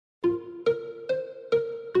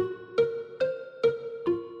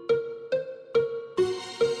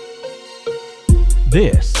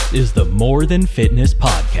This is the More Than Fitness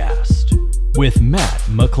Podcast with Matt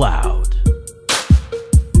McLeod.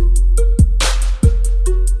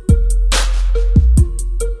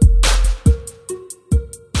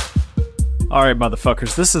 All right,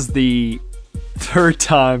 motherfuckers, this is the third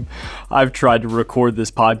time I've tried to record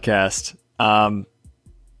this podcast.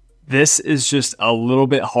 This is just a little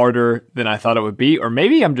bit harder than I thought it would be, or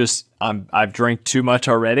maybe I've drank too much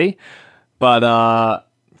already. But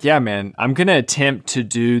yeah, man, I'm gonna attempt to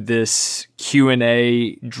do this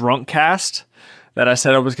Q&A DrunkCast that I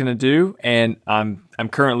said I was gonna do, and I'm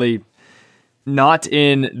currently not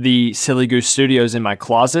in the Silly Goose Studios in my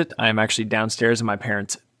closet. I am actually downstairs in my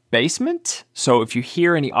parents' basement. So if you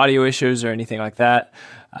hear any audio issues or anything like that,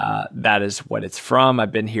 that is what it's from.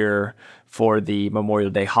 I've been here for the Memorial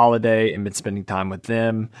Day holiday and been spending time with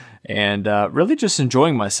them and really just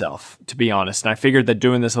enjoying myself, to be honest. And I figured that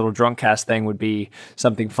doing this little DrunkCast thing would be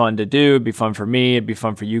something fun to do. It'd be fun for me. It'd be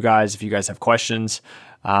fun for you guys if you guys have questions.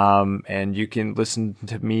 And you can listen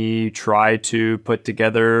to me try to put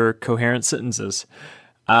together coherent sentences.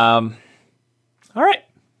 All right.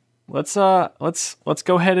 Let's go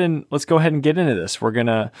ahead and get into this.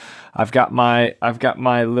 I've got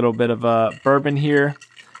my little bit of a bourbon here.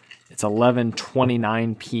 It's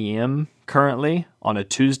 11:29 p.m. currently on a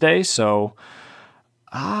Tuesday, so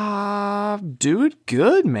doing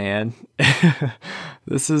good, man.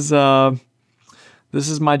 This is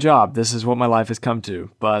my job. This is what my life has come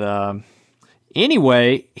to. But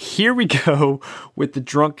anyway, here we go with the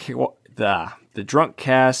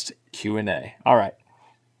DrunkCast Q&A. All right.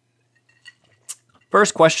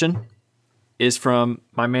 First question is from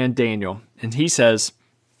my man Daniel, and he says,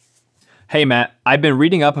 "Hey Matt, I've been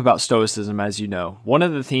reading up about Stoicism, as you know. One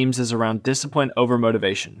of the themes is around discipline over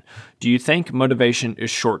motivation. Do you think motivation is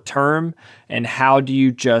short-term, and how do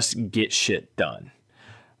you just get shit done?"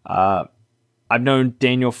 I've known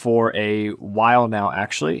Daniel for a while now,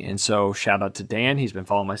 actually, and so shout out to Dan. He's been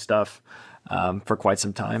following my stuff for quite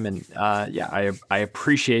some time, and I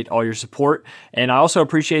appreciate all your support, and I also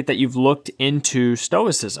appreciate that you've looked into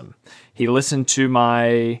Stoicism. He listened to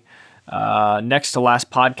my next to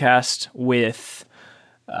last podcast with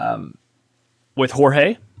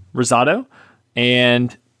Jorge Rosado,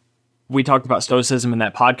 and we talked about Stoicism in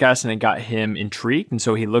that podcast, and it got him intrigued, and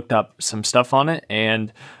so he looked up some stuff on it,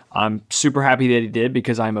 and I'm super happy that he did,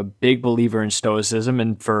 because I'm a big believer in Stoicism.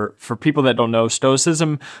 And for people that don't know,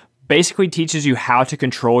 Stoicism basically teaches you how to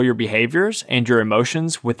control your behaviors and your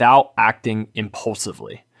emotions without acting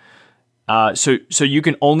impulsively. So you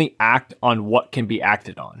can only act on what can be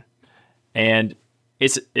acted on. And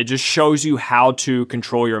it just shows you how to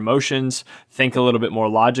control your emotions, think a little bit more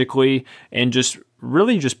logically, and just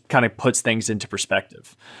really just kind of puts things into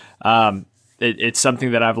perspective. It's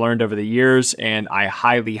something that I've learned over the years, and I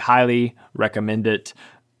highly, highly recommend it.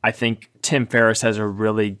 I think Tim Ferriss has a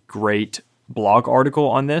really great blog article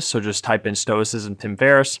on this, so just type in Stoicism Tim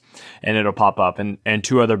Ferriss, and it'll pop up. And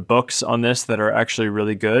two other books on this that are actually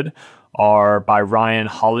really good are by Ryan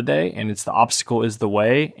Holiday, and it's The Obstacle is the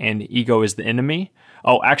Way and Ego is the Enemy.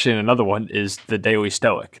 Oh, actually, and another one is The Daily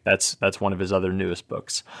Stoic. That's one of his other newest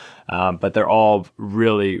books. But they're all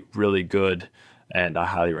really, really good, and I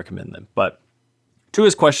highly recommend them. But to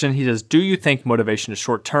his question, he says, "Do you think motivation is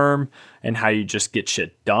short-term and how you just get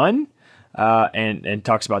shit done?" And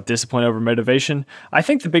talks about discipline over motivation. I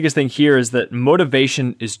think the biggest thing here is that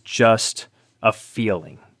motivation is just a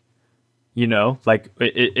feeling. You know, like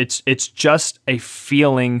it's just a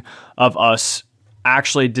feeling of us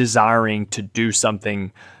actually desiring to do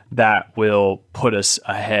something that will put us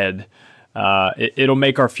ahead. It'll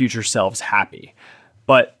make our future selves happy.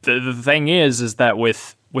 But the thing is that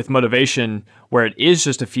with motivation, where it is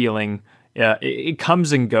just a feeling, it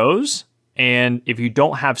comes and goes. And if you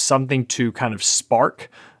don't have something to kind of spark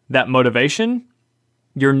that motivation,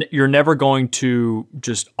 you're never going to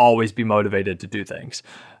just always be motivated to do things.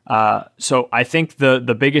 So I think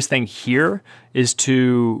the biggest thing here is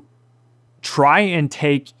to try and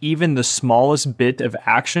take even the smallest bit of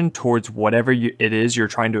action towards whatever it is you're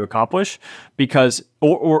trying to accomplish, because,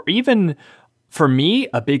 or even for me,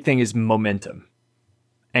 a big thing is momentum.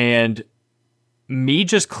 And me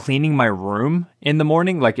just cleaning my room in the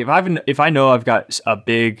morning, like if I know I've got a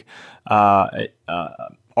big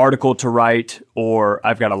article to write, or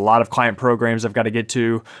I've got a lot of client programs I've got to get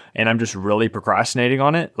to, and I'm just really procrastinating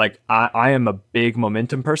on it, like I am a big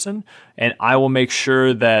momentum person, and I will make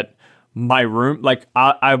sure that my room, like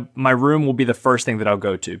my room will be the first thing that I'll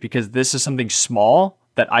go to, because this is something small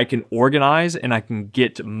that I can organize and I can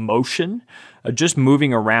get motion. Just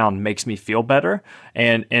moving around makes me feel better,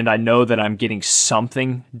 and I know that I'm getting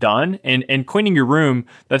something done. And cleaning your room,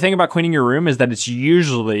 the thing about cleaning your room is that it's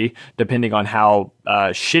usually, depending on how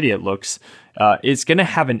shitty it looks, it's going to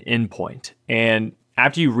have an endpoint. And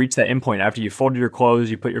after you reach that endpoint, after you folded your clothes,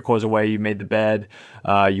 you put your clothes away, you made the bed,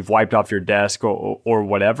 you've wiped off your desk or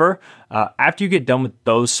whatever, after you get done with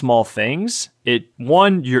those small things,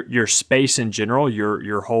 your space in general,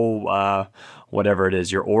 your whole whatever it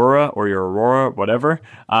is, your aura or your aurora, whatever,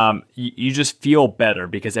 you just feel better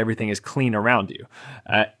because everything is clean around you.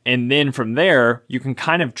 And then from there, you can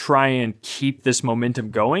kind of try and keep this momentum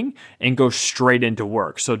going and go straight into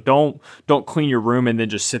work. So don't clean your room and then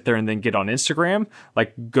just sit there and then get on Instagram.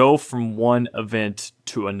 Like, go from one event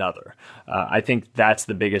to another. I think that's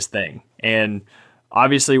the biggest thing. And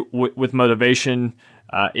obviously with motivation,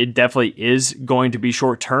 it definitely is going to be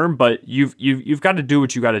short term, but you've got to do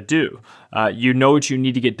what you got to do. You know what you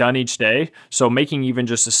need to get done each day. So making even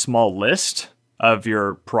just a small list of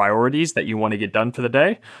your priorities that you want to get done for the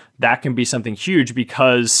day, that can be something huge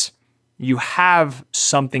because you have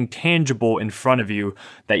something tangible in front of you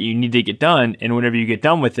that you need to get done. And whenever you get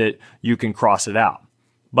done with it, you can cross it out.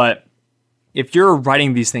 But if you're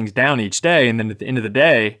writing these things down each day, and then at the end of the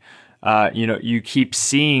day, you keep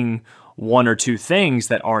seeing one or two things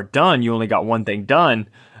that aren't done, you only got one thing done,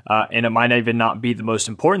 and it might even not be the most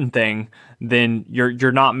important thing, then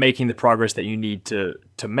you're not making the progress that you need to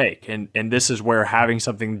make. And this is where having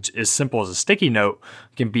something as simple as a sticky note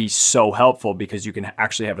can be so helpful, because you can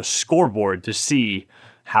actually have a scoreboard to see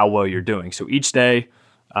how well you're doing. So each day,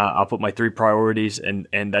 I'll put my 3 priorities, and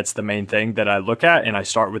that's the main thing that I look at, and I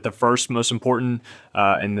start with the first most important,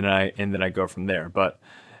 and then I go from there. But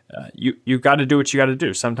you've got to do what you got to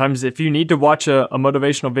do. Sometimes if you need to watch a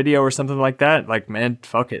motivational video or something like that, like, man,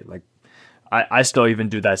 fuck it. Like, I still even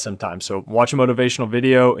do that sometimes. So watch a motivational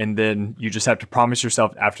video, and then you just have to promise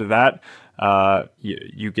yourself after that,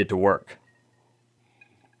 you get to work.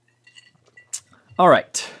 All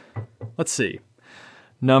right, let's see.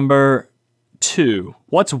 Number 2,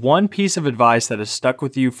 what's one piece of advice that has stuck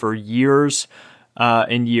with you for years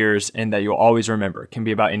and years, and that you'll always remember? It can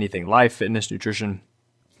be about anything: life, fitness, nutrition,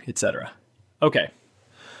 etc. Okay.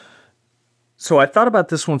 So I thought about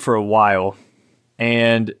this one for a while,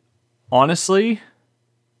 and honestly,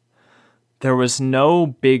 there was no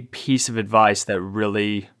big piece of advice that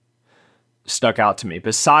really stuck out to me,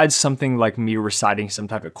 besides something like me reciting some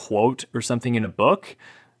type of quote or something in a book.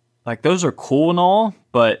 Like, those are cool and all,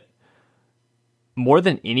 but more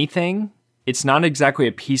than anything, it's not exactly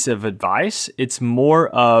a piece of advice. It's more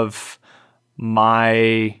of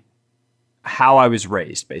how I was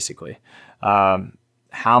raised, basically.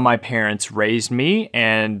 How my parents raised me,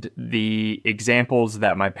 and the examples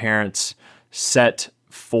that my parents set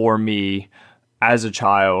for me as a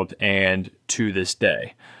child and to this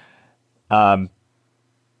day.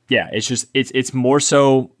 It's more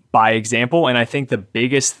so by example. And I think the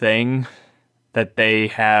biggest thing that they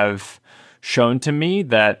have shown to me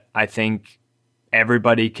that I think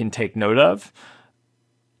everybody can take note of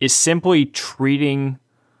is simply treating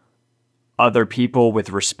other people with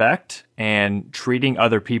respect, and treating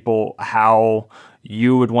other people how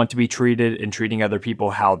you would want to be treated, and treating other people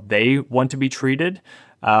how they want to be treated.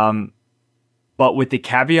 But with the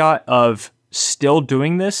caveat of still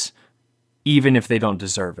doing this, even if they don't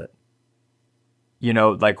deserve it. You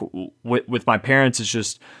know, like with my parents, it's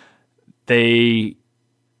just, they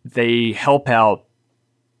help out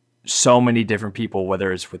so many different people,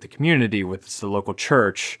 whether it's with the community, with the local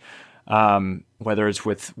church, whether it's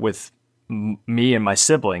with me and my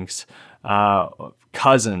siblings,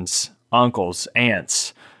 cousins, uncles,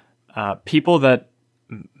 aunts, people that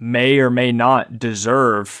may or may not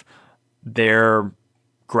deserve their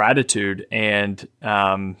gratitude and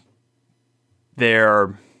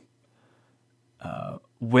their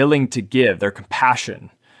willing to give, their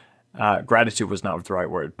compassion. Gratitude was not the right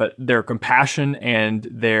word, but their compassion and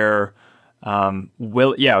their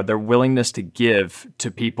their willingness to give to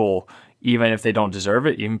people, even if they don't deserve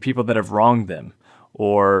it, even people that have wronged them,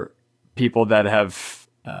 or people that have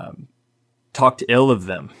talked ill of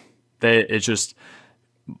them. It's just,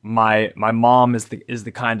 my mom is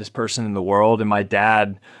the kindest person in the world, and my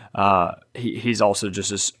dad, he's also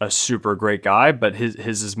just a super great guy, but his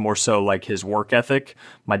is more so like his work ethic.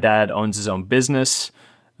 My dad owns his own business.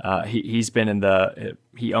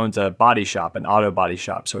 He owns a body shop, an auto body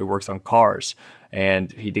shop, so he works on cars,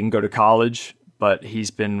 and he didn't go to college, but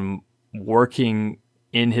he's been working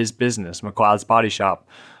in his business, McLeod's Body Shop,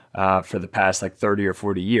 for the past like 30 or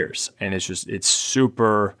 40 years. And it's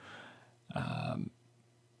super,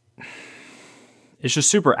 it's just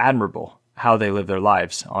super admirable how they live their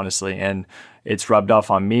lives, honestly. And it's rubbed off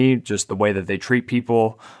on me, just the way that they treat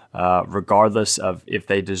people, regardless of if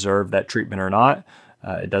they deserve that treatment or not.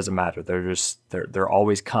 It doesn't matter. They're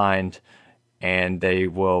always kind, and they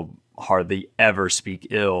will hardly ever speak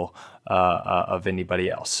ill of anybody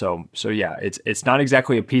else. So yeah, it's not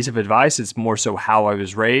exactly a piece of advice. It's more so how I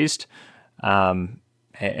was raised, and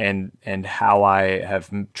how I have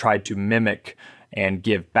tried to mimic and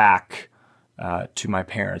give back to my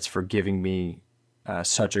parents for giving me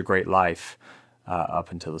such a great life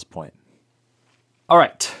up until this point. All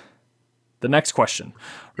right, the next question,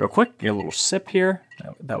 real quick. Get a little sip here.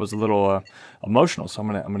 That was a little emotional, so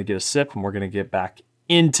I'm gonna get a sip, and we're gonna get back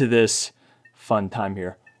into this fun time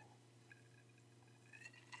here.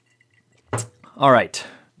 All right.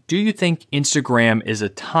 Do you think Instagram is a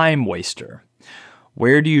time waster?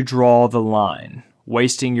 Where do you draw the line?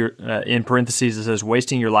 Wasting your, in parentheses, it says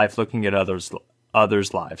wasting your life looking at others'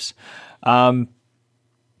 lives. I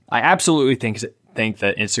absolutely think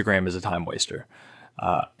that Instagram is a time waster.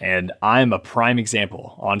 And I'm a prime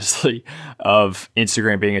example, honestly, of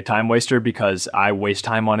Instagram being a time waster because I waste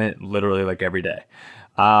time on it literally like every day.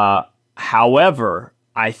 However,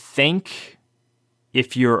 I think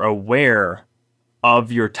if you're aware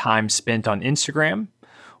of your time spent on Instagram,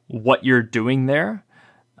 what you're doing there,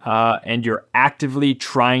 and you're actively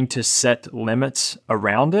trying to set limits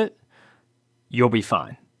around it, you'll be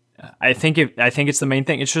fine. I think it's the main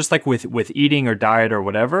thing. It's just like with eating or diet or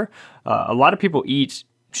whatever. A lot of people eat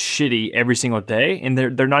shitty every single day, and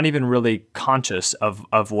they're not even really conscious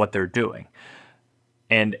of what they're doing,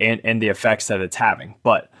 and the effects that it's having.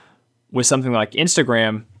 But with something like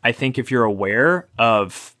Instagram, I think if you're aware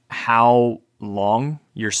of how long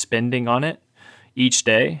you're spending on it each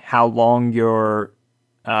day, how long you're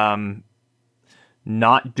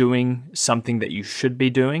not doing something that you should be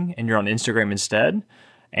doing, and you're on Instagram instead.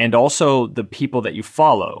 And also the people that you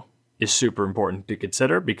follow is super important to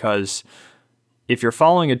consider, because if you're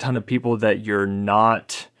following a ton of people that you're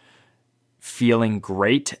not feeling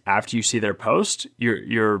great after you see their post,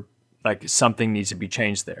 you're like, something needs to be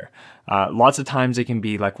changed there. Lots of times it can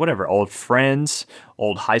be like whatever, old friends,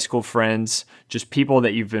 old high school friends, just people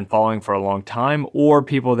that you've been following for a long time, or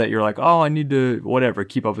people that you're like, oh, I need to whatever,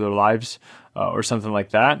 keep up with their lives, or something like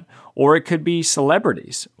that. Or it could be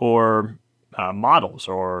celebrities or models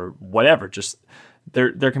or whatever. Just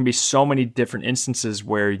there can be so many different instances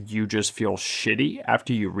where you just feel shitty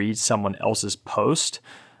after you read someone else's post.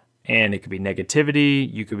 And it could be negativity.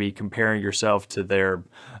 You could be comparing yourself to their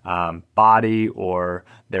body or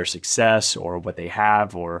their success or what they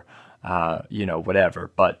have, or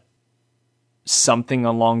whatever. But something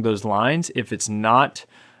along those lines, if it's not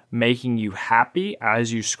making you happy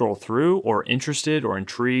as you scroll through, or interested or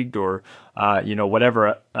intrigued, or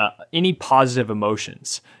whatever, any positive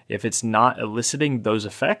emotions, if it's not eliciting those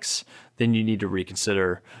effects, then you need to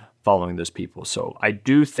reconsider following those people. So I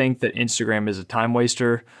do think that Instagram is a time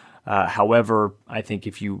waster. However, I think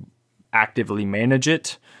if you actively manage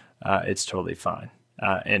it, it's totally fine.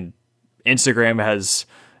 And Instagram has,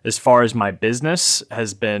 as far as my business,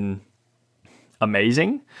 has been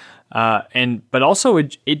amazing. But also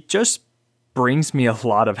it just brings me a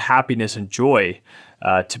lot of happiness and joy,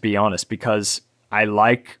 to be honest, because I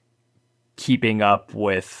like keeping up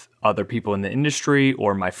with other people in the industry,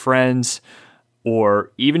 or my friends,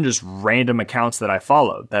 or even just random accounts that I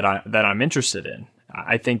follow that I'm interested in.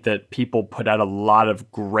 I think that people put out a lot of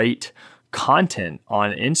great content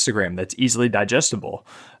on Instagram that's easily digestible,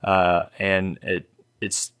 and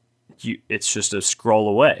it's just a scroll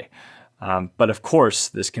away. But of course,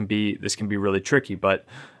 this can be really tricky. But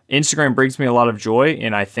Instagram brings me a lot of joy,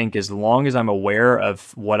 and I think as long as I'm aware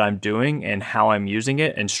of what I'm doing and how I'm using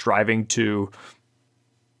it, and striving to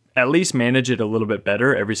at least manage it a little bit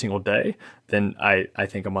better every single day, then I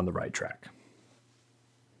think I'm on the right track.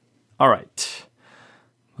 All right.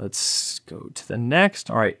 Let's go to the next.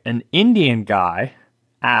 All right. An Indian guy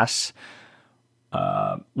asks,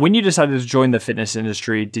 when you decided to join the fitness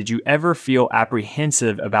industry, did you ever feel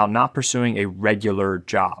apprehensive about not pursuing a regular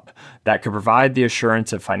job that could provide the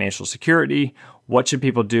assurance of financial security? What should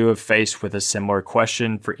people do if faced with a similar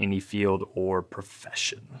question for any field or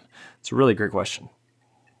profession? It's a really great question.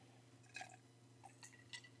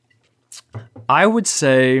 I would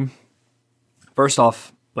say, first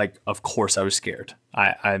off, of course I was scared.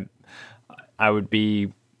 I would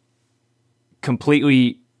be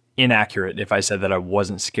completely inaccurate if I said that I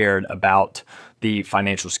wasn't scared about the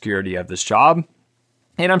financial security of this job.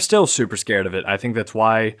 And I'm still super scared of it. I think that's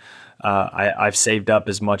why I've saved up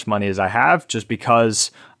as much money as I have, just because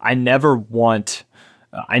I never want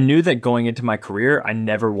I knew that going into my career, I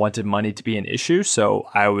never wanted money to be an issue. So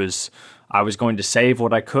I was going to save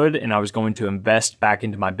what I could, and I was going to invest back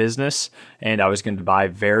into my business, and I was going to buy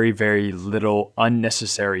very, very little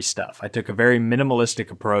unnecessary stuff. I took a very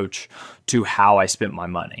minimalistic approach to how I spent my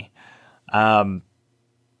money. And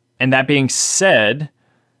that being said,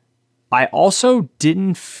 I also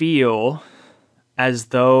didn't feel as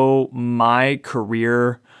though my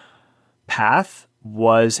career path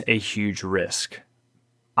was a huge risk.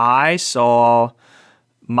 I saw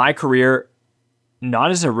my career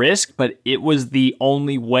not as a risk, but it was the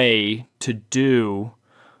only way to do.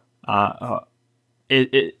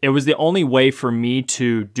 It was the only way for me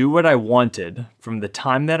to do what I wanted from the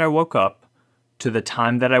time that I woke up to the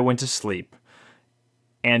time that I went to sleep,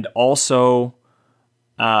 and also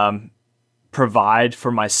provide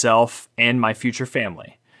for myself and my future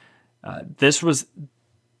family.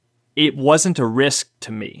 It wasn't a risk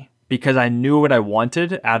to me because I knew what I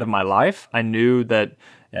wanted out of my life. I knew that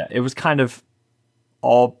it was kind of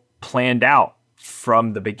all planned out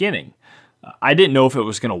from the beginning. I didn't know if it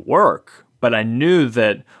was going to work, but I knew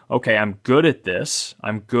that, okay, I'm good at this.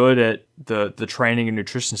 I'm good at the training and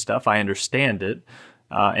nutrition stuff. I understand it.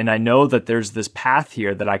 And I know that there's this path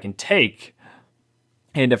here that I can take.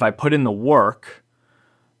 And if I put in the work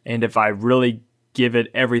and if I really give it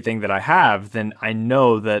everything that I have, then I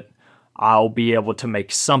know that I'll be able to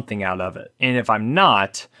make something out of it. And if I'm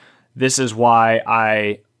not, this is why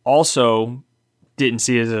I also didn't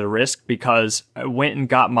see it as a risk, because I went and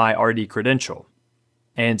got my RD credential.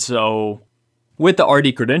 And so with the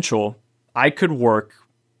RD credential, I could work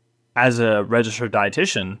as a registered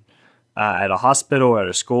dietitian at a hospital, at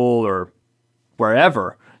a school, or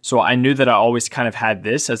wherever. So I knew that I always kind of had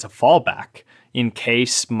this as a fallback in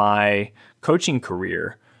case my coaching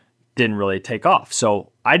career didn't really take off.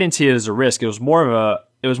 So I didn't see it as a risk. It was more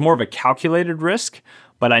of a calculated risk,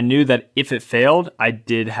 but I knew that if it failed, I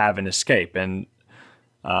did have an escape. And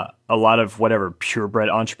a lot of whatever purebred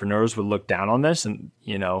entrepreneurs would look down on this, and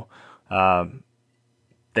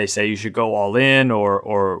they say you should go all in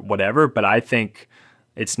or whatever. But I think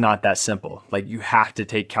it's not that simple. Like, you have to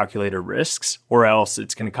take calculated risks, or else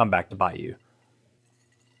it's going to come back to bite you.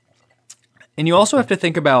 And you also have to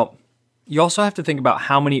think about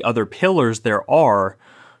how many other pillars there are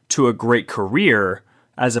to a great career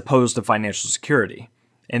as opposed to financial security.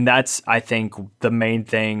 And that's, I think, the main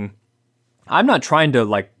thing. I'm not trying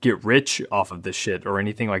to get rich off of this shit or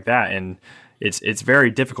anything like that, and it's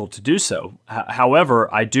very difficult to do so.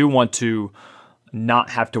 However, I do want to not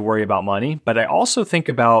have to worry about money, but I also think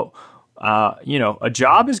about a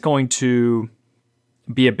job is going to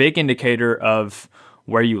be a big indicator of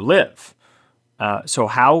where you live. So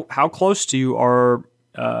how close to you are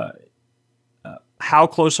how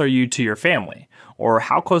close are you to your family, or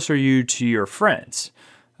how close are you to your friends?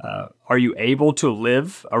 Are you able to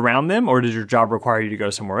live around them, or does your job require you to go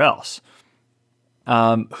somewhere else?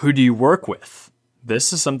 Who do you work with?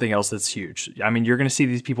 This is something else that's huge. I mean, you're going to see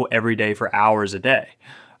these people every day for hours a day.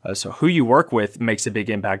 So who you work with makes a big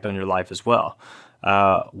impact on your life as well.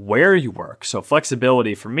 Where you work. So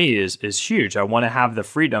flexibility for me is huge. I want to have the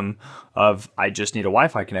freedom of, I just need a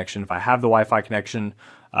Wi-Fi connection. If I have the Wi-Fi connection,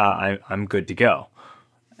 I'm good to go.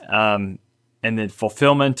 And then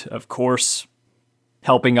fulfillment, of course,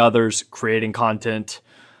 helping others, creating content,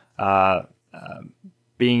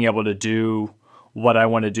 being able to do what I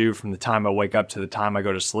want to do from the time I wake up to the time I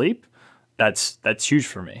go to sleep. That's huge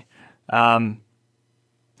for me.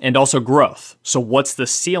 And also growth. So what's the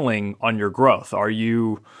ceiling on your growth? Are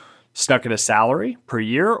you stuck at a salary per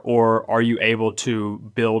year, or are you able to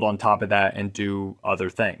build on top of that and do other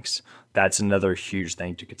things? That's another huge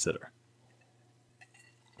thing to consider.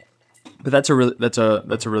 But that's a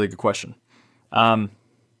really good question. The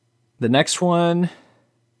next one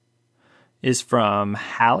is from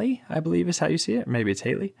Hallie, I believe is how you see it. Maybe it's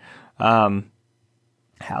Haley.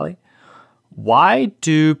 Hallie. Why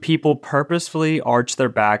do people purposefully arch their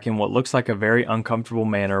back in what looks like a very uncomfortable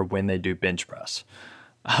manner when they do bench press?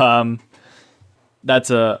 It's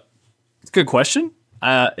a good question.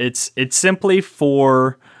 It's simply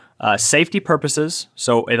for safety purposes.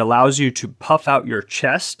 So it allows you to puff out your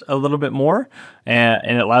chest a little bit more, and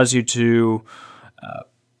it allows you to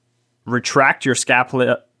retract your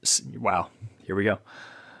scapula. Wow, here we go.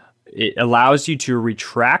 It allows you to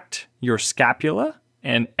retract your scapula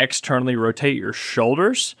and externally rotate your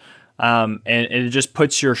shoulders. And it just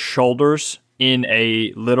puts your shoulders in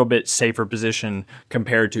a little bit safer position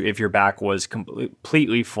compared to if your back was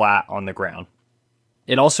completely flat on the ground.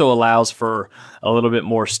 It also allows for a little bit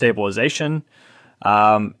more stabilization,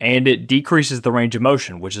 and it decreases the range of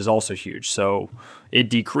motion, which is also huge. So it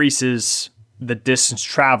decreases the distance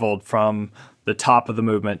traveled from the top of the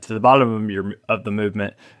movement to the bottom of the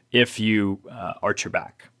movement if you arch your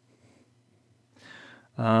back.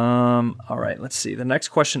 All right, let's see. The next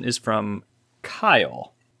question is from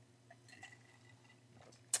Kyle.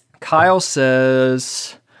 Kyle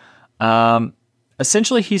says,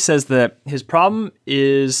 essentially he says that his problem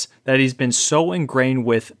is that he's been so ingrained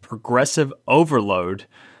with progressive overload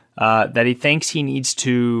that he thinks he needs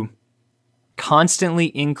to constantly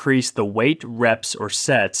increase the weight, reps, or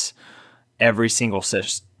sets every single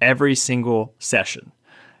session.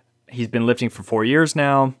 He's been lifting for 4 years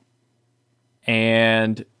now,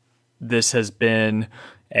 and this has been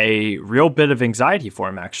a real bit of anxiety for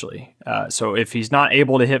him, actually. So if he's not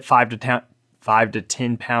able to hit 5 to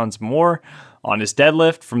 10 pounds more on his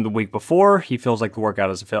deadlift from the week before, he feels like the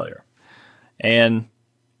workout is a failure. And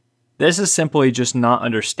this is simply just not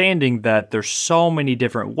understanding that there's so many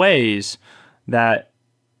different ways that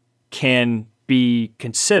can be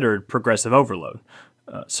considered progressive overload.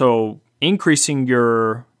 So increasing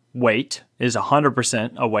your weight is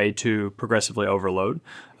 100% a way to progressively overload,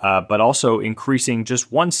 but also increasing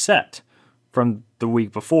just one set from the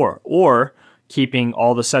week before, or keeping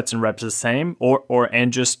all the sets and reps the same,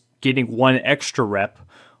 and just getting one extra rep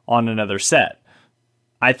on another set.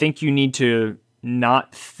 I think you need to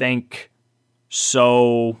not think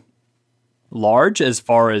so large as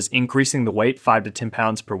far as increasing the weight 5 to 10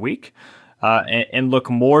 pounds per week, and look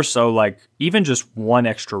more so like even just one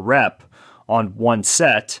extra rep on one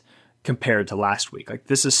set compared to last week. Like,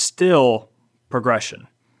 this is still progression.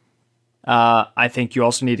 I think you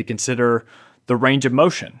also need to consider the range of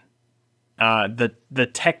motion, the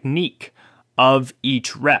technique of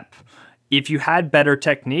each rep. If you had better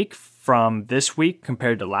technique from this week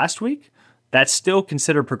compared to last week, that's still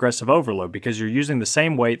considered progressive overload because you're using the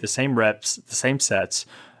same weight, the same reps, the same sets,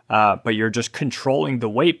 but you're just controlling the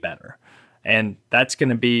weight better. And that's going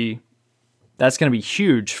to be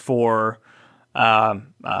huge for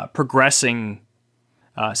progressing,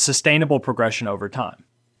 sustainable progression over time.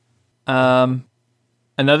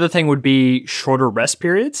 Another thing would be shorter rest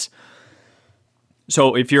periods.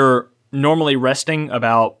 So if you're normally resting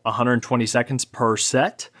about 120 seconds per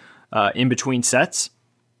set in between sets,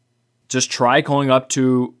 just try going up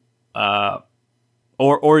to,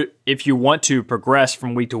 or if you want to progress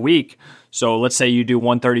from week to week, so let's say you do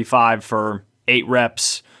 135 for 8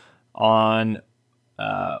 reps on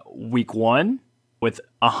week 1 with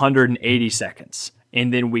 180 seconds.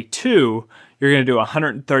 And then week 2, you're going to do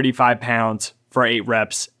 135 pounds for 8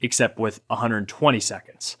 reps, except with 120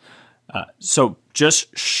 seconds. So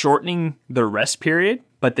just shortening the rest period,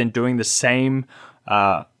 but then doing the same,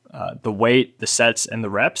 the weight, the sets, and the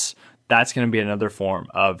reps, that's going to be another form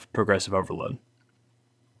of progressive overload.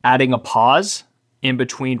 Adding a pause in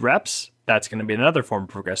between reps, that's going to be another form of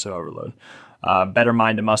progressive overload. Better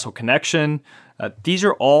mind to muscle connection. These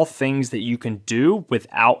are all things that you can do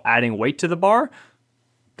without adding weight to the bar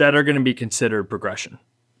that are going to be considered progression.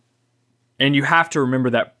 And you have to remember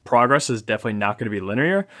that progress is definitely not going to be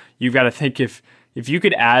linear. You've got to think if you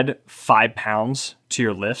could add 5 pounds to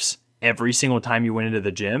your lifts every single time you went into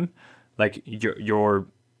the gym, like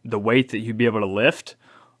the weight that you'd be able to lift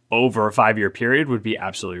over a 5-year period would be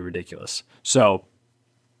absolutely ridiculous. So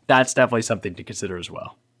that's definitely something to consider as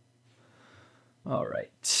well. All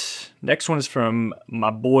right. Next one is from my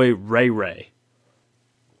boy Ray Ray.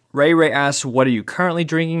 Ray Ray asks, what are you currently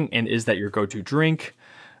drinking, and is that your go-to drink?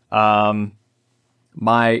 My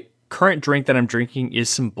current drink that I'm drinking is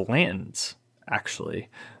some Blanton's, actually.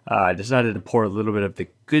 I decided to pour a little bit of the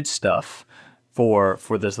good stuff for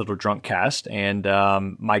this little drunk cast, and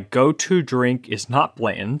my go-to drink is not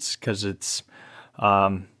Blanton's because it's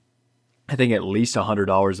I think at least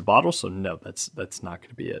 $100 a bottle, so no, that's not going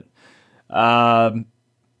to be it.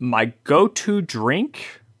 My go-to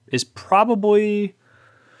drink is probably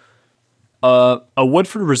a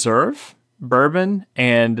Woodford Reserve bourbon,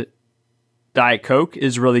 and Diet Coke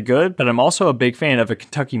is really good, but I'm also a big fan of a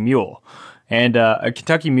Kentucky Mule. And a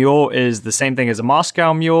Kentucky Mule is the same thing as a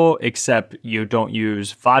Moscow Mule, except you don't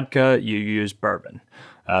use vodka, you use bourbon.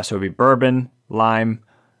 So it'd be bourbon, lime,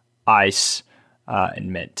 ice,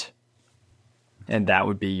 and mint. And that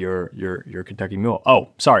would be your Kentucky Mule. Oh,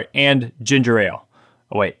 sorry, and ginger ale.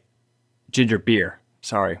 Oh, wait, ginger beer.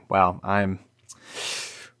 Sorry, wow,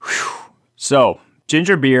 So,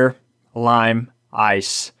 ginger beer, lime,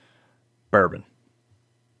 ice, bourbon.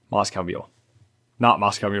 Moscow Mule. Not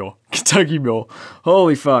Moscow Mule. Kentucky Mule.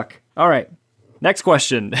 Holy fuck. All right. Next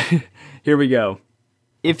question. Here we go.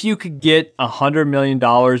 If you could get $100 million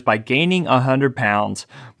by gaining 100 pounds,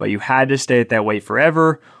 but you had to stay at that weight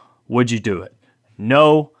forever, would you do it?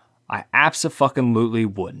 No, I abso-fucking-lutely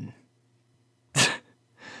wouldn't.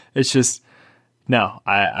 It's just, no,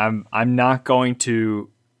 I'm not going to.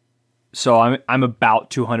 So I'm about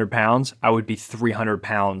 200 pounds. I would be 300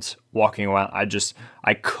 pounds walking around.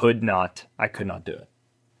 I could not do it.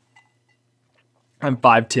 I'm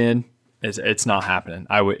 5'10". It's not happening.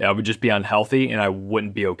 I would just be unhealthy, and I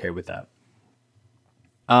wouldn't be okay with that.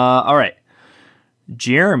 All right.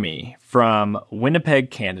 Jeremy from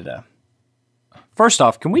Winnipeg, Canada. First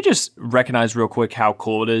off, can we just recognize real quick how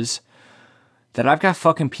cool it is that I've got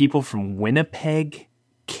fucking people from Winnipeg,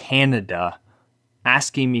 Canada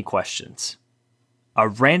asking me questions. A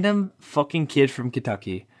random fucking kid from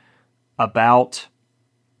Kentucky about...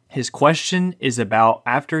 His question is about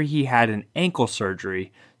after he had an ankle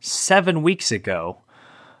surgery 7 weeks ago.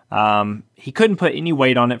 He couldn't put any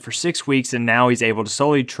weight on it for 6 weeks, and now he's able to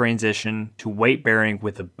slowly transition to weight bearing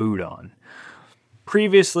with a boot on.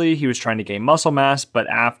 Previously, he was trying to gain muscle mass, but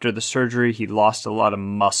after the surgery, he lost a lot of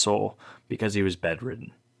muscle because he was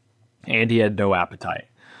bedridden, and he had no appetite.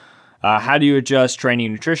 How do you adjust training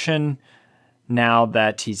and nutrition now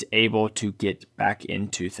that he's able to get back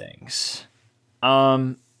into things?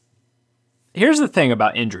 Here's the thing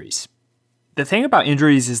about injuries. The thing about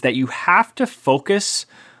injuries is that you have to focus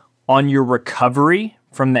on your recovery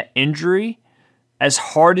from the injury as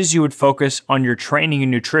hard as you would focus on your training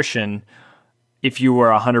and nutrition if you were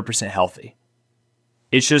 100% healthy.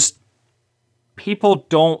 It's just people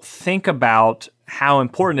don't think about how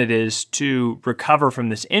important it is to recover from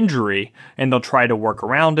this injury, and they'll try to work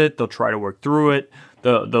around it. They'll try to work through it.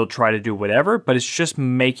 They'll try to do whatever, but it's just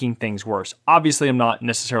making things worse. Obviously, I'm not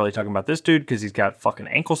necessarily talking about this dude because he's got fucking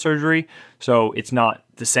ankle surgery, so it's not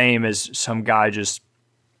the same as some guy just,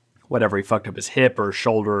 whatever, he fucked up his hip or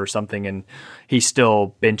shoulder or something, and he's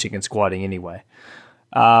still benching and squatting anyway.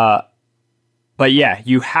 But yeah,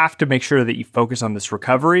 you have to make sure that you focus on this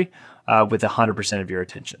recovery with 100% of your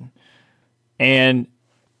attention. And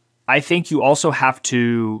I think you also have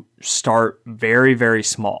to start very, very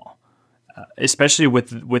small. Especially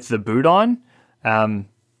with the boot on. I'm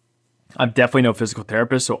definitely no physical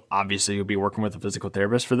therapist, so obviously you'll be working with a physical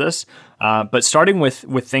therapist for this. But starting with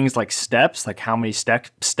things like steps, like how many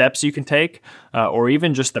steps you can take, or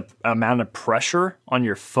even just the amount of pressure on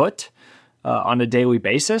your foot on a daily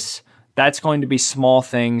basis, that's going to be small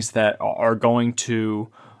things that are going to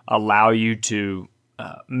allow you to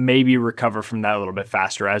maybe recover from that a little bit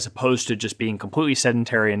faster, as opposed to just being completely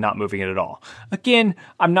sedentary and not moving it at all. Again,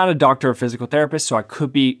 I'm not a doctor or physical therapist, so I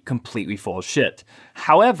could be completely full of shit.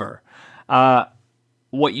 However,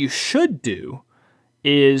 what you should do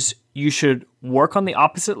is you should work on the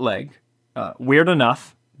opposite leg. Weird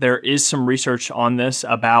enough, there is some research on this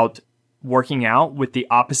about working out with the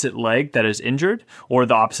opposite leg that is injured or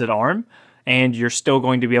the opposite arm, and you're still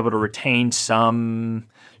going to be able to retain some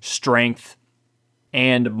strength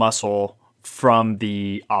and muscle from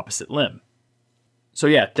the opposite limb. So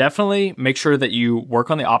yeah, definitely make sure that you work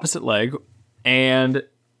on the opposite leg. And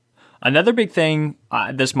another big thing,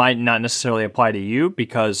 this might not necessarily apply to you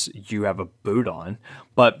because you have a boot on,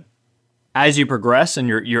 but as you progress and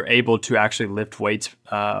you're able to actually lift weights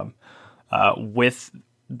with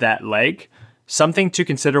that leg, something to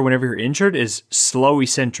consider whenever you're injured is slow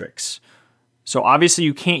eccentrics. So obviously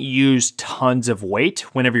you can't use tons of weight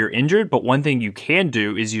whenever you're injured, but one thing you can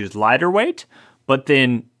do is use lighter weight, but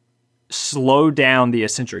then slow down the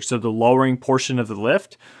eccentrics. So the lowering portion of the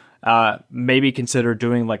lift, maybe consider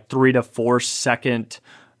doing like 3 to 4 second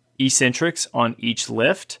eccentrics on each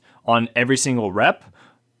lift on every single rep,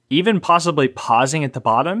 even possibly pausing at the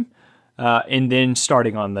bottom, and then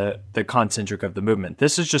starting on the concentric of the movement.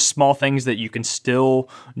 This is just small things that you can still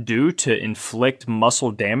do to inflict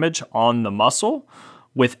muscle damage on the muscle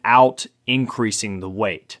without increasing the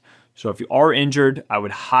weight. So if you are injured, I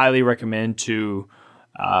would highly recommend to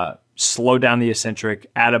slow down the eccentric,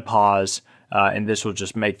 add a pause, and this will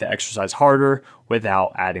just make the exercise harder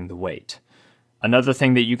without adding the weight. Another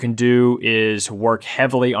thing that you can do is work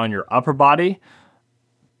heavily on your upper body.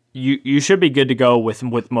 You should be good to go with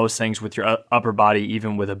most things with your upper body,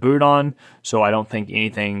 even with a boot on. So I don't think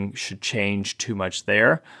anything should change too much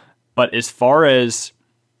there. But as far as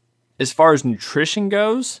nutrition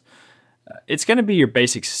goes, it's going to be your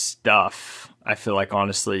basic stuff, I feel like,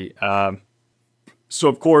 honestly. So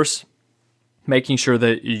of course, making sure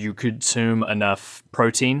that you consume enough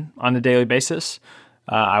protein on a daily basis.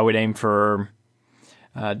 I would aim for,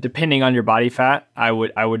 depending on your body fat, I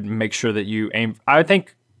would make sure that you aim. I would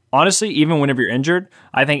think, honestly, even whenever you're injured,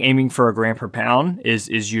 I think aiming for a gram per pound is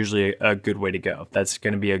usually a good way to go. That's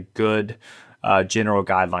going to be a good general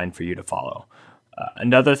guideline for you to follow.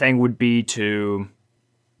 Another thing would be to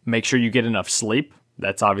make sure you get enough sleep.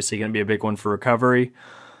 That's obviously going to be a big one for recovery.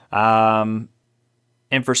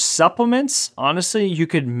 And for supplements, honestly, you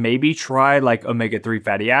could maybe try like omega-3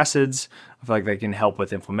 fatty acids. I feel like they can help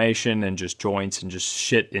with inflammation and just joints and just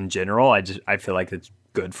shit in general. I feel like it's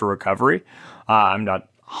good for recovery. I'm not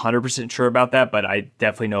 100% sure about that, but I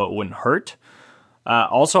definitely know it wouldn't hurt.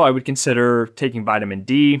 Also, I would consider taking vitamin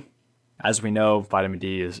D. As we know, vitamin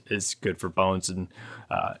D is good for bones and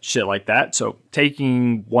shit like that. So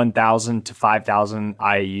taking 1,000 to 5,000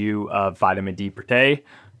 IU of vitamin D per day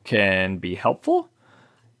can be helpful.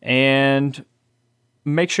 And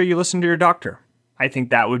make sure you listen to your doctor. I think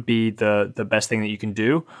that would be the best thing that you can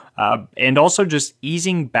do. And also just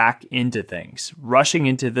easing back into things. Rushing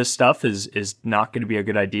into this stuff is not going to be a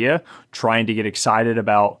good idea. Trying to get excited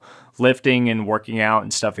about lifting and working out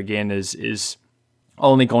and stuff again is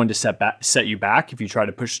only going to set you back if you try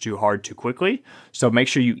to push too hard too quickly. So make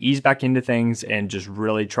sure you ease back into things and just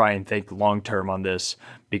really try and think long term on this,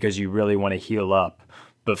 because you really want to heal up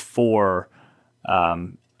before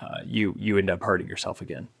you end up hurting yourself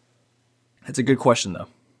again. That's a good question though.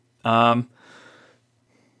 All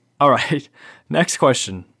right, next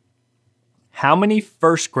question. How many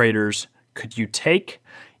first graders could you take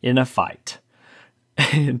in a fight?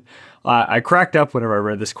 And I cracked up whenever I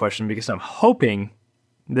read this question because I'm hoping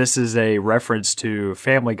this is a reference to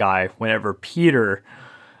Family Guy whenever Peter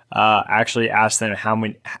actually asked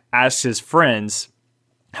his friends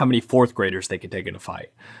how many fourth graders they could take in a fight.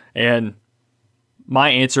 And my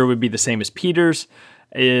answer would be the same as Peter's,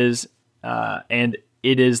 and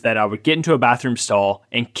it is that I would get into a bathroom stall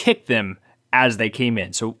and kick them as they came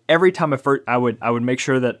in. So every time I would make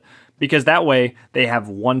sure that, because that way they have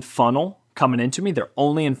one funnel coming into me, they're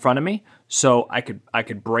only in front of me, so I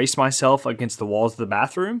could brace myself against the walls of the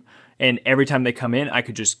bathroom, and every time they come in, I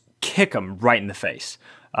could just kick them right in the face.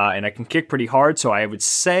 And I can kick pretty hard, so I would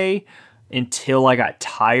say until I got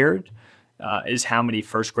tired is how many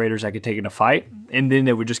first graders I could take in a fight, and then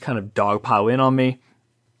they would just kind of dogpile in on me,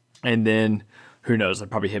 and then who knows, I'd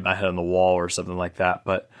probably hit my head on the wall or something like that,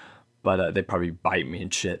 but they'd probably bite me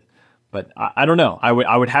and shit. But I don't know. I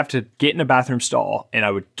would have to get in a bathroom stall and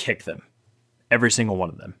I would kick them. Every single one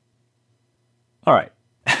of them. All right.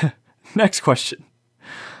 Next question.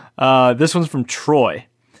 This one's from Troy.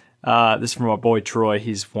 This is from our boy Troy.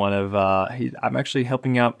 He's one of, I'm actually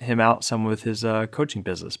helping him out some with his coaching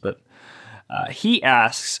business. But he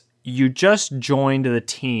asks, you just joined the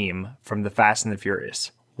team from the Fast and the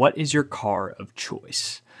Furious. What is your car of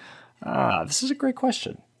choice? This is a great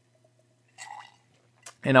question.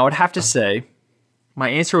 And I would have to say, my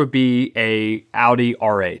answer would be a Audi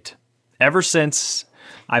R8. Ever since,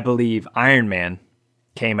 I believe, Iron Man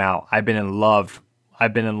came out, I've been in love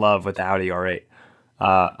with the Audi R8.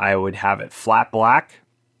 I would have it flat black.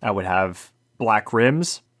 I would have black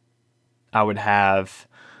rims. I would have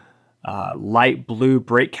light blue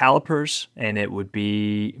brake calipers, and it would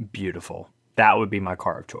be beautiful. That would be my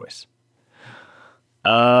car of choice.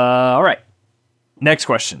 All right. Next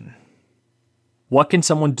question. What can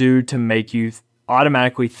someone do to make you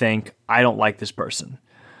automatically think, I don't like this person?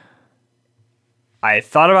 I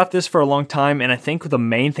thought about this for a long time, and I think the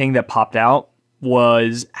main thing that popped out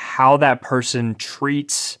was how that person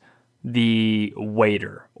treats the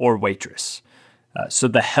waiter or waitress. So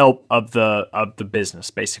the help of the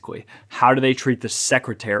business, basically. How do they treat the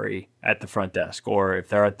secretary at the front desk? Or if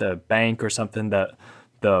they're at the bank or something, the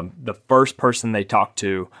first person they talk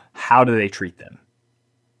to, how do they treat them?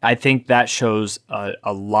 I think that shows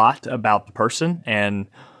a lot about the person and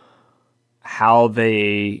how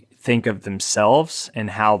they think of themselves and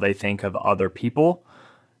how they think of other people.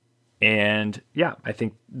 And yeah, I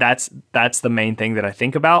think that's the main thing that I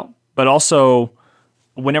think about. But also,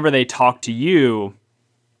 whenever they talk to you,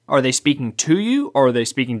 are they speaking to you or are they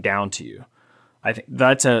speaking down to you? I think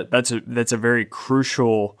that's a very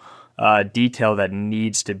crucial detail that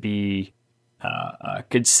needs to be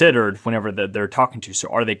considered whenever they're talking to you. So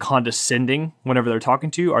are they condescending whenever they're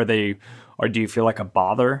talking to you? Or do you feel like a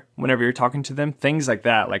bother whenever you're talking to them? Things like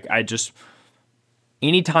that. Like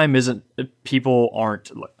anytime people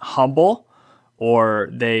aren't humble or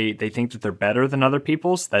they think that they're better than other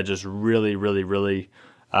people's, that just really, really, really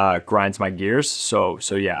grinds my gears. So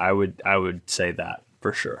yeah, I would say that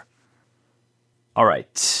for sure. All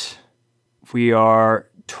right. We are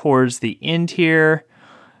towards the end here.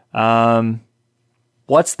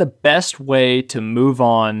 What's the best way to move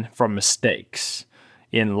on from mistakes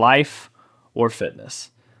in life or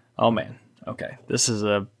fitness? Oh man. Okay. This is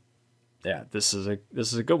a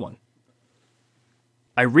good one.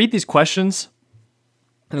 I read these questions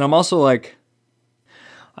and I'm also like,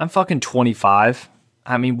 I'm fucking 25.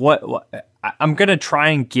 I mean, what I'm going to try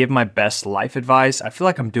and give my best life advice. I feel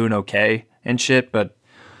like I'm doing okay and shit, but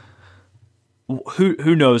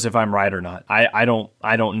who knows if I'm right or not? I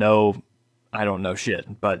don't know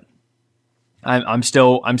shit, but I'm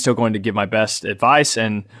still going to give my best advice,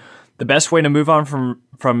 and the best way to move on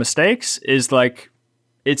from mistakes is like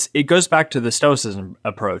it goes back to the Stoicism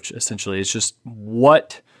approach. Essentially, it's just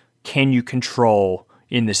what can you control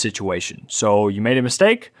in the situation. So you made a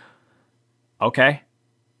mistake, okay?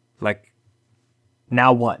 Like,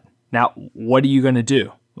 now what? Now what are you going to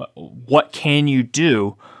do? What can you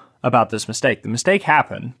do about this mistake? The mistake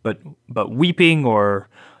happened, but weeping or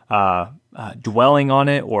dwelling on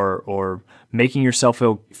it or making yourself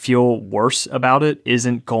feel worse about it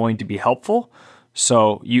isn't going to be helpful.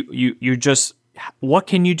 So you just, what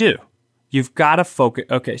can you do? You've got to focus.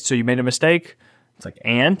 Okay, so you made a mistake. It's like,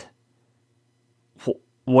 and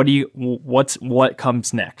what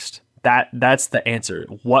comes next? That's the answer.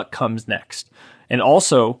 What comes next? And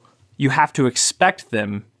also, you have to expect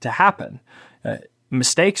them to happen.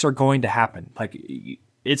 Mistakes are going to happen. Like,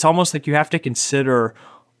 it's almost like you have to consider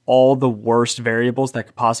all the worst variables that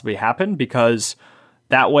could possibly happen, because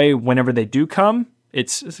that way, whenever they do come,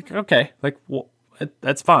 it's like, okay, like, well,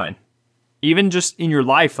 that's fine. Even just in your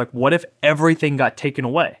life, like, what if everything got taken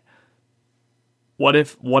away? What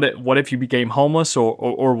if you became homeless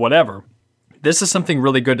or whatever? This is something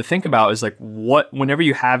really good to think about, is like, whenever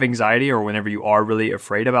you have anxiety or whenever you are really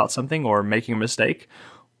afraid about something or making a mistake,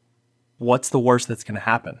 what's the worst that's going to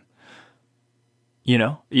happen? You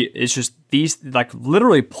know, it's just these, like,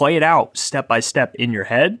 literally play it out step by step in your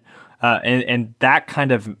head. And that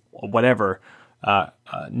kind of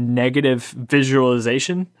negative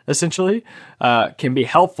visualization, essentially, can be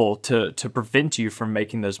helpful to prevent you from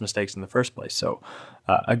making those mistakes in the first place. So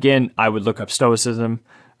again, I would look up Stoicism.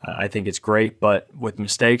 I think it's great, but with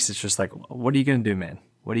mistakes, it's just like, what are you going to do, man?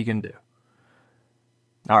 What are you going to do?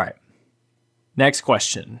 All right. Next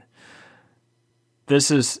question. This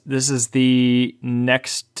is the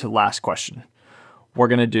next to last question. We're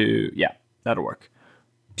going to do, yeah, that'll work.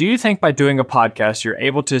 Do you think by doing a podcast, you're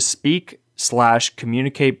able to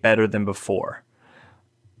speak/communicate better than before?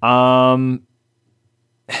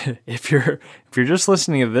 If you're just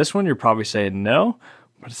listening to this one, you're probably saying no,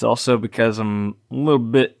 but it's also because I'm a little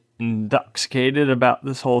bit intoxicated about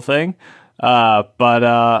this whole thing.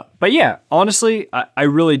 But yeah, honestly, I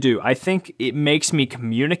really do. I think it makes me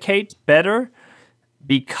communicate better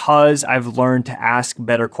because I've learned to ask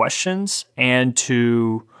better questions and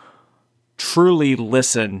to truly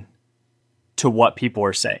listen to what people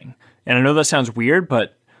are saying. And I know that sounds weird,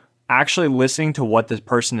 but actually listening to what this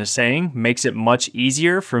person is saying makes it much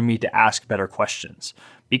easier for me to ask better questions,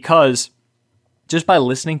 because just by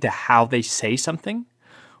listening to how they say something,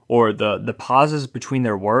 or the pauses between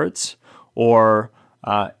their words, or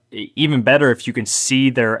even better, if you can see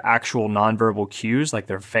their actual nonverbal cues, like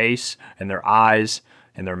their face and their eyes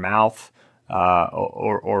and their mouth,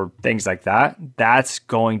 or things like that, that's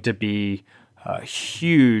going to be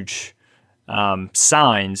huge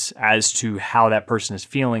signs as to how that person is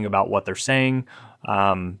feeling about what they're saying,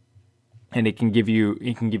 and it can give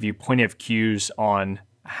you plenty of cues on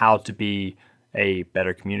how to be a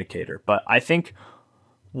better communicator. But I think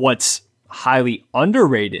what's highly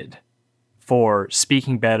underrated for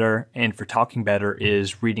speaking better and for talking better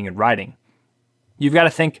is reading and writing. You've got to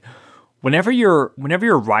think, whenever you're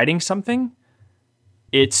writing something,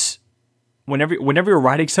 it's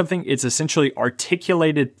essentially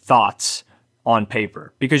articulated thoughts on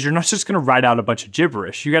paper, because you're not just going to write out a bunch of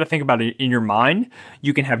gibberish. You got to think about it in your mind.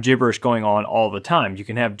 You can have gibberish going on all the time. You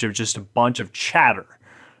can have just a bunch of chatter,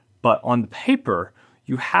 but on the paper,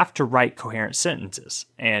 you have to write coherent sentences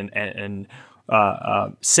and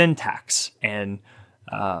syntax, and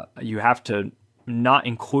you have to not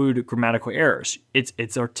include grammatical errors.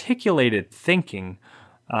 It's articulated thinking,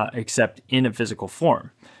 except in a physical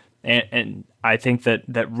form. And I think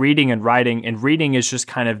that reading and writing, and reading is just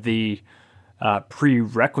kind of the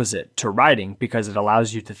prerequisite to writing, because it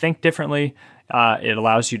allows you to think differently. It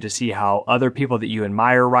allows you to see how other people that you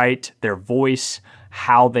admire write, their voice,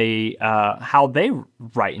 how they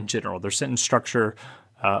write in general, their sentence structure,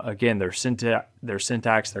 again, their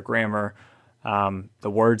syntax, their grammar, the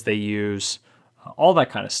words they use, all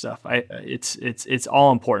that kind of stuff. It's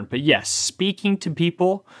all important. But yes, speaking to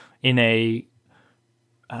people in a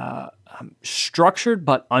structured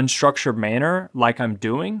but unstructured manner, like I'm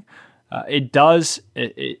doing,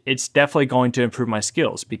 it's definitely going to improve my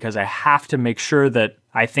skills, because I have to make sure that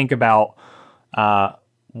I think about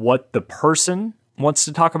what the person wants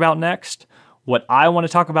to talk about next, what I want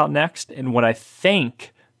to talk about next, and what I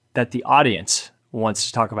think that the audience wants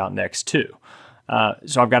to talk about next too.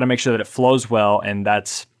 So I've got to make sure that it flows well, and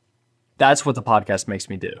that's what the podcast makes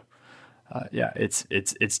me do. yeah,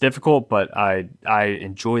 it's difficult, but I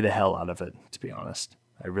enjoy the hell out of it, to be honest.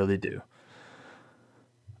 I really do.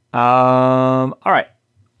 All right.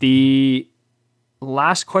 The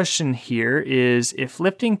last question here is, if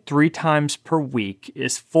lifting 3 times per week,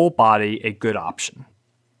 is full body a good option?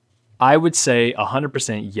 I would say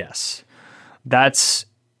 100% yes. That's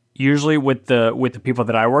usually with the people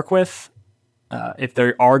that I work with. If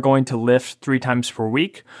they are going to lift 3 times per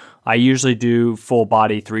week, I usually do full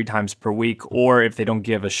body 3 times per week. Or if they don't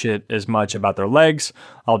give a shit as much about their legs,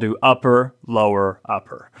 I'll do upper, lower,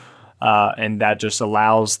 upper. And that just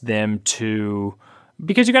allows them to,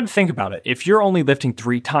 because you got to think about it. If you're only lifting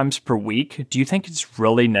 3 times per week, do you think it's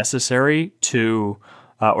really necessary to,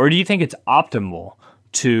 or do you think it's optimal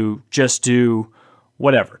to just do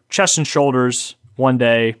whatever, chest and shoulders one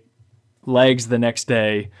day, legs the next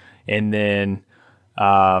day, and then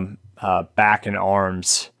back and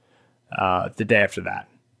arms the day after that?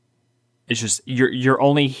 It's just you're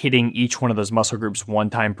only hitting each one of those muscle groups 1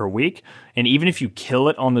 time per week, and even if you kill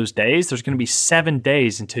it on those days, there's going to be 7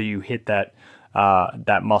 days until you hit that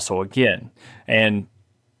muscle again, and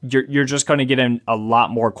you're just going to get in a lot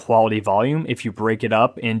more quality volume if you break it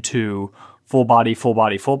up into full body, full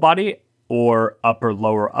body, full body, or upper,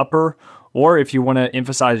 lower, upper. Or if you want to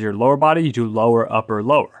emphasize your lower body, you do lower, upper,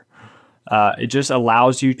 lower. It just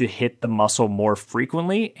allows you to hit the muscle more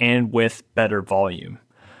frequently and with better volume.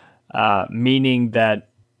 Meaning that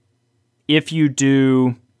if you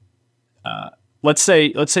do, let's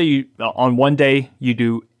say you on one day you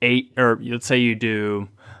do 8, or let's say you do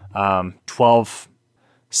 12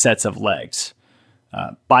 sets of legs.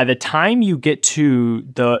 By the time you get to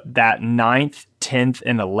that 9th, 10th,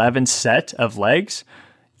 and 11th set of legs,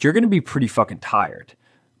 you're going to be pretty fucking tired.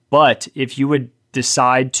 But if you would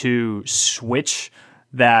decide to switch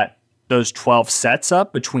those 12 sets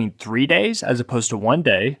up between 3 days as opposed to 1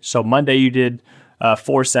 day, so Monday you did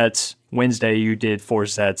 4 sets, Wednesday you did 4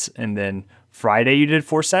 sets, and then Friday you did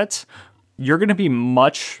 4 sets, you're going to be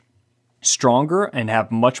much stronger and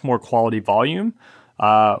have much more quality volume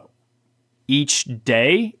each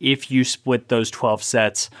day if you split those 12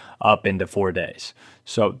 sets up into 4 days.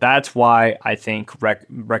 So that's why I think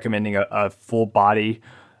recommending a full body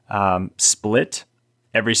split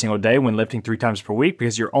every single day when lifting 3 times per week,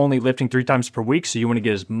 because you're only lifting 3 times per week, so you want to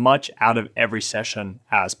get as much out of every session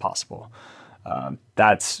as possible.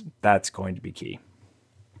 That's going to be key.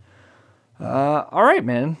 All right,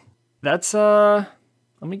 man. That's let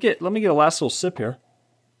me get a last little sip here.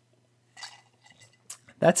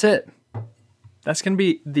 That's it. That's going to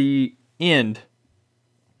be the end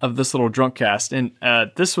of this little DrunkCast. And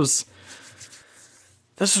this was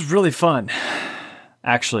really fun.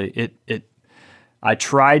 Actually, I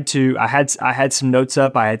had some notes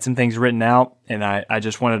up, I had some things written out, and I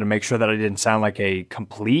just wanted to make sure that I didn't sound like a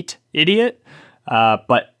complete idiot.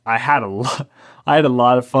 But I had a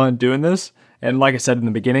lot of fun doing this. And like I said in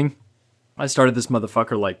the beginning, I started this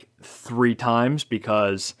motherfucker like 3 times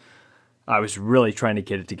because I was really trying to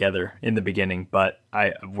get it together in the beginning, but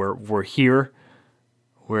we're here.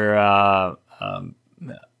 We're at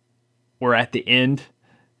the end,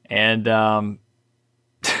 and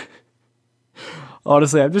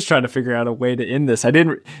honestly, I'm just trying to figure out a way to end this.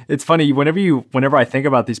 It's funny, whenever I think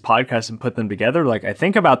about these podcasts and put them together, like I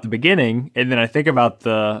think about the beginning, and then I think about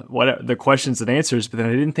the questions and answers, but then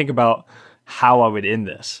I didn't think about how I would end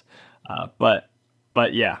this.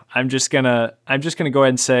 But yeah, I'm just gonna go ahead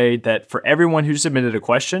and say that for everyone who submitted a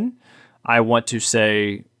question, I want to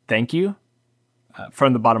say thank you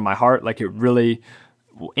from the bottom of my heart. Like, it really,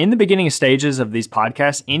 in the beginning stages of these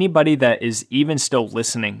podcasts, anybody that is even still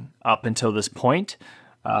listening up until this point,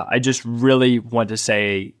 I just really want to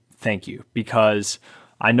say thank you, because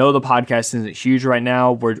I know the podcast isn't huge right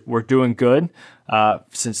now. We're doing good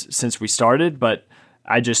since we started, but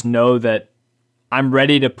I just know that I'm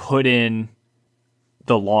ready to put in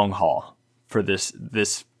the long haul for this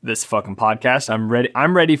fucking podcast.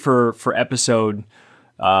 I'm ready for episode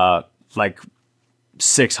like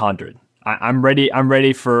 600. I'm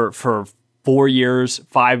ready for 4 years,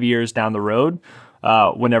 5 years down the road,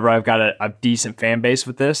 whenever I've got a decent fan base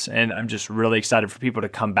with this. And I'm just really excited for people to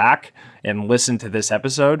come back and listen to this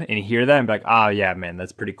episode and hear that and be like, oh yeah, man,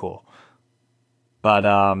 that's pretty cool. But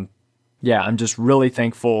yeah, I'm just really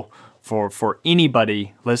thankful for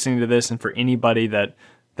anybody listening to this, and for anybody that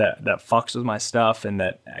fucks with my stuff and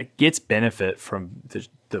that gets benefit from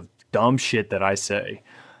the dumb shit that I say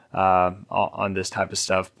on this type of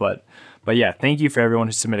stuff. But yeah, thank you for everyone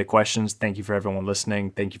who submitted questions. Thank you for everyone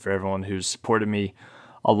listening. Thank you for everyone who's supported me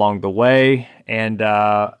along the way. And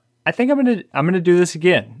I think I'm gonna do this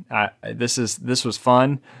again. This was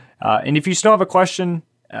fun. And if you still have a question,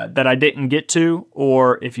 that I didn't get to,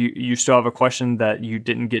 or if you still have a question that you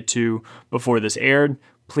didn't get to before this aired,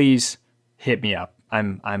 please hit me up.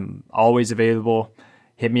 I'm always available.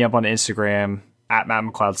 Hit me up on Instagram at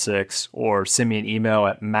MattMcLeod6, or send me an email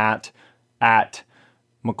at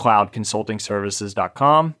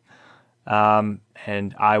matt@mcleodconsultingservices.com,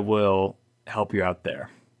 and I will help you out there.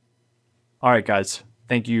 All right, guys.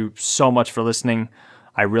 Thank you so much for listening.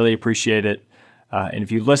 I really appreciate it. And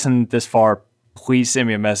if you listened this far, please send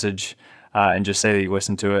me a message and just say that you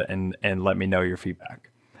listened to it, and let me know your feedback.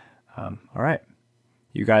 All right.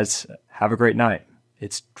 You guys have a great night.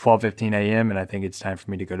 It's 12:15 a.m. and I think it's time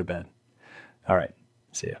for me to go to bed. All right.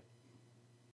 See ya.